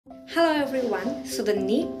Hello everyone, so the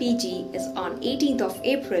NEET PG is on 18th of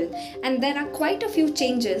April and there are quite a few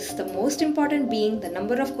changes, the most important being the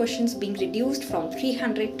number of questions being reduced from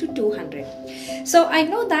 300 to 200. So I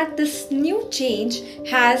know that this new change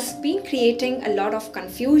has been creating a lot of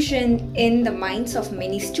confusion in the minds of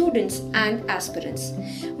many students and aspirants.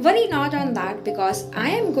 Worry not on that because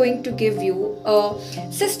I am going to give you a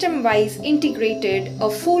system-wise integrated, a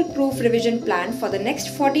foolproof revision plan for the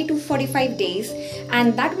next 40 to 45 days,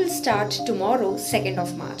 and that will start tomorrow, 2nd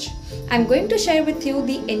of March. I'm going to share with you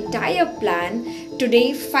the entire plan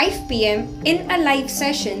today 5 p.m. in a live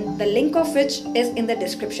session, the link of which is in the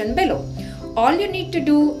description below. All you need to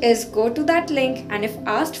do is go to that link, and if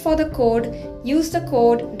asked for the code, use the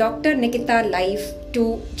code Dr.NIKITALIVE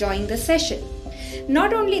to join the session.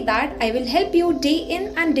 Not only that, I will help you day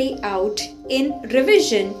in and day out in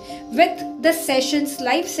revision with the sessions,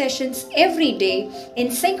 live sessions every day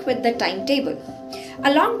in sync with the timetable.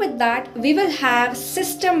 Along with that, we will have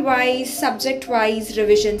system-wise, subject-wise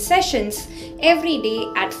revision sessions every day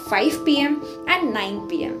at 5 p.m. and 9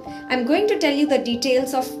 p.m. I'm going to tell you the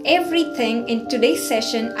details of everything in today's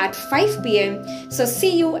session at 5 p.m. So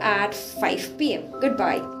see you at 5 p.m.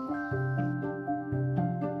 Goodbye.